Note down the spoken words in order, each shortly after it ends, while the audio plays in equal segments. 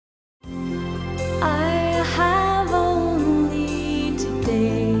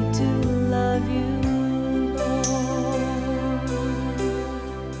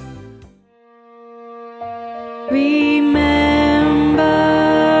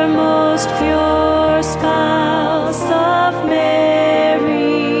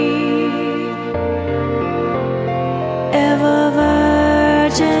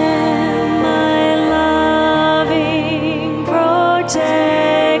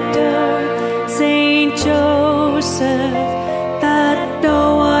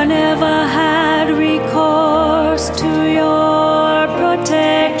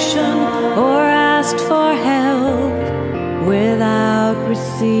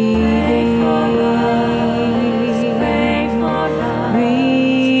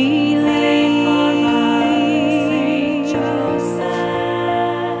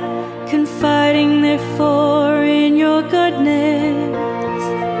Confiding therefore in your goodness,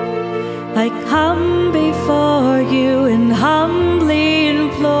 I come before you and humbly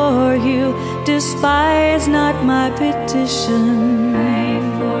implore you, despise not my petition.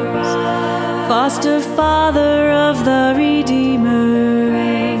 Foster Father of the Redeemer,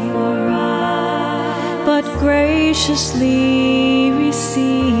 but graciously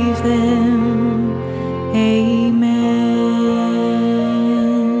receive them. Amen.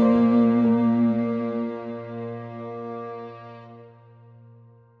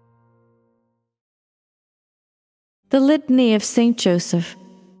 The Litany of Saint Joseph.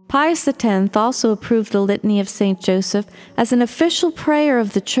 Pius X also approved the Litany of Saint Joseph as an official prayer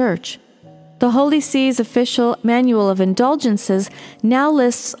of the Church. The Holy See's official Manual of Indulgences now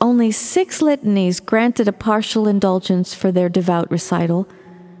lists only 6 litanies granted a partial indulgence for their devout recital.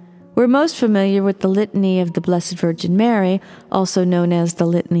 We're most familiar with the Litany of the Blessed Virgin Mary, also known as the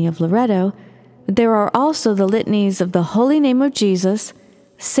Litany of Loretto. There are also the litanies of the Holy Name of Jesus,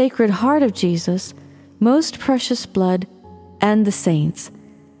 Sacred Heart of Jesus, Most Precious Blood, and the Saints.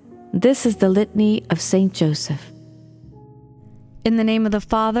 This is the Litany of Saint Joseph. In the name of the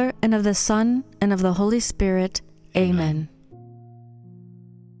Father, and of the Son, and of the Holy Spirit. Amen.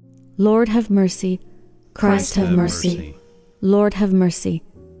 Lord have mercy. Christ have mercy. Lord have mercy.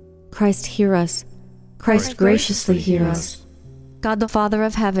 Christ hear us. Christ graciously hear us. God the Father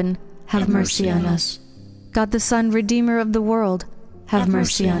of heaven, have mercy on us. God the Son, Redeemer of the world, have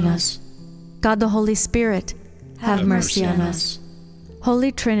mercy on us. God the Holy Spirit, have mercy on us.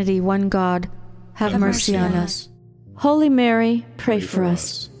 Holy Trinity, one God, have mercy on us. Holy Mary, pray for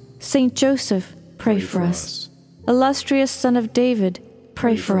us. Saint Joseph, pray for us. Illustrious Son of David,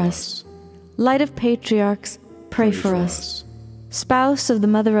 pray for us. Light of Patriarchs, pray for us. Spouse of the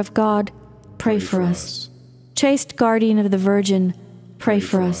Mother of God, pray for us. Chaste Guardian of the Virgin, pray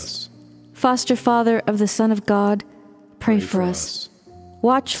for us. Foster Father of the Son of God, pray for us.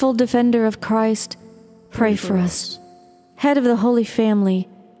 Watchful Defender of Christ, pray for us. Head of the Holy Family,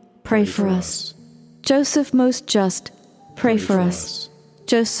 pray for us. Joseph most just, pray for us.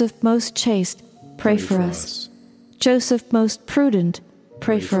 Joseph most chaste, pray for us. Joseph most prudent,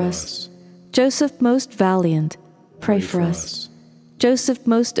 pray for us. Joseph most valiant, pray for us. Joseph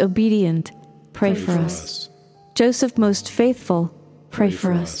most obedient, pray for us. Joseph most faithful, pray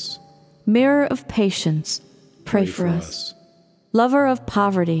for us. Mirror of patience, pray for us. Lover of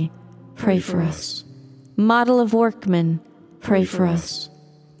poverty, pray for us. Model of workmen, pray for us.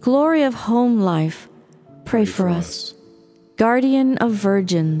 Glory of home life, pray for us. Guardian of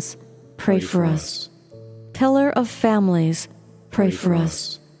virgins, pray for us. Pillar of families, pray for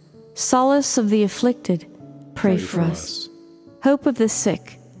us. Solace of the afflicted, pray for us. Hope of the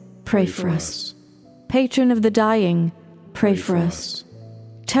sick, pray for us. Patron of the dying, pray for us.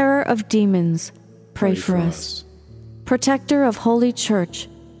 Terror of demons, pray for us. Protector of Holy Church,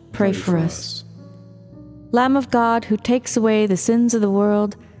 pray for us. Lamb of God, who takes away the sins of the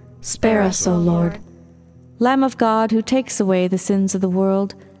world, spare us, O Lord. Lamb of God, who takes away the sins of the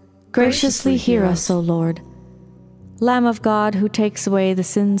world, graciously hear us, O Lord. Lamb of God, who takes away the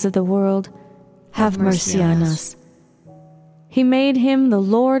sins of the world, have mercy on us. He made him the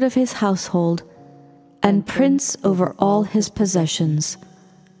Lord of his household, and prince over all his possessions.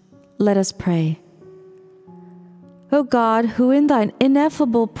 Let us pray. O God, who in thine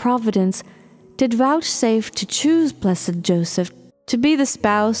ineffable providence did vouchsafe to choose blessed Joseph to be the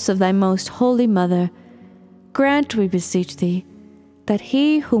spouse of thy most holy mother, grant, we beseech thee, that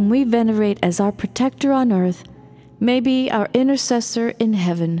he whom we venerate as our protector on earth may be our intercessor in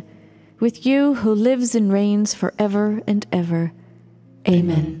heaven, with you who lives and reigns forever and ever.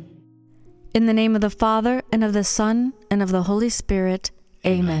 Amen. In the name of the Father, and of the Son, and of the Holy Spirit.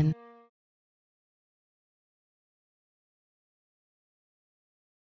 Amen.